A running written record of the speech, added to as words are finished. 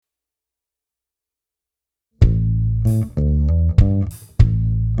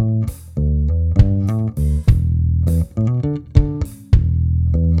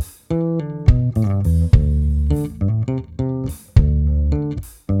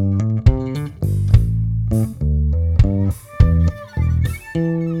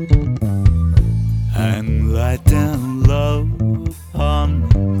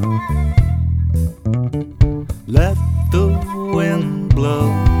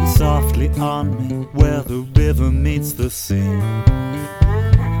softly on me where the river meets the sea,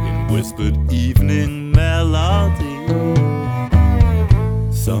 in whispered evening melody.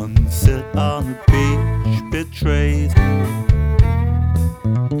 Sunset on the beach betrays me.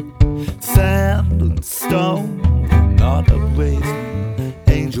 Sand and stone will not upraise me.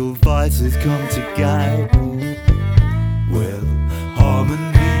 Angel voices come to guide me. Well,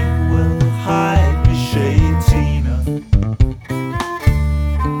 harmony will hide me, Chez Tina.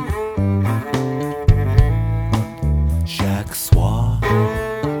 Chaque soir,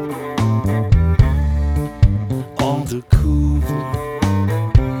 on découvre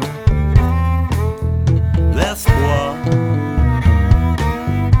l'espoir.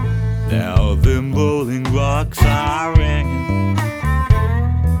 Now them bowling rocks are ringing.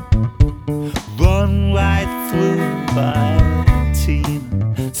 Run right through by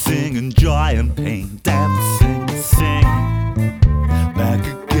Tina, singing joy and pain, dancing, singing. Back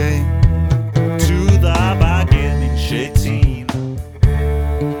again to the beginning, Chez Tina.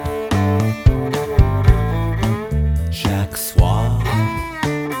 Chaque soir,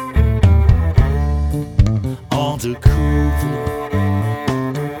 on découvre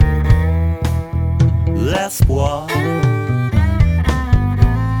l'espoir.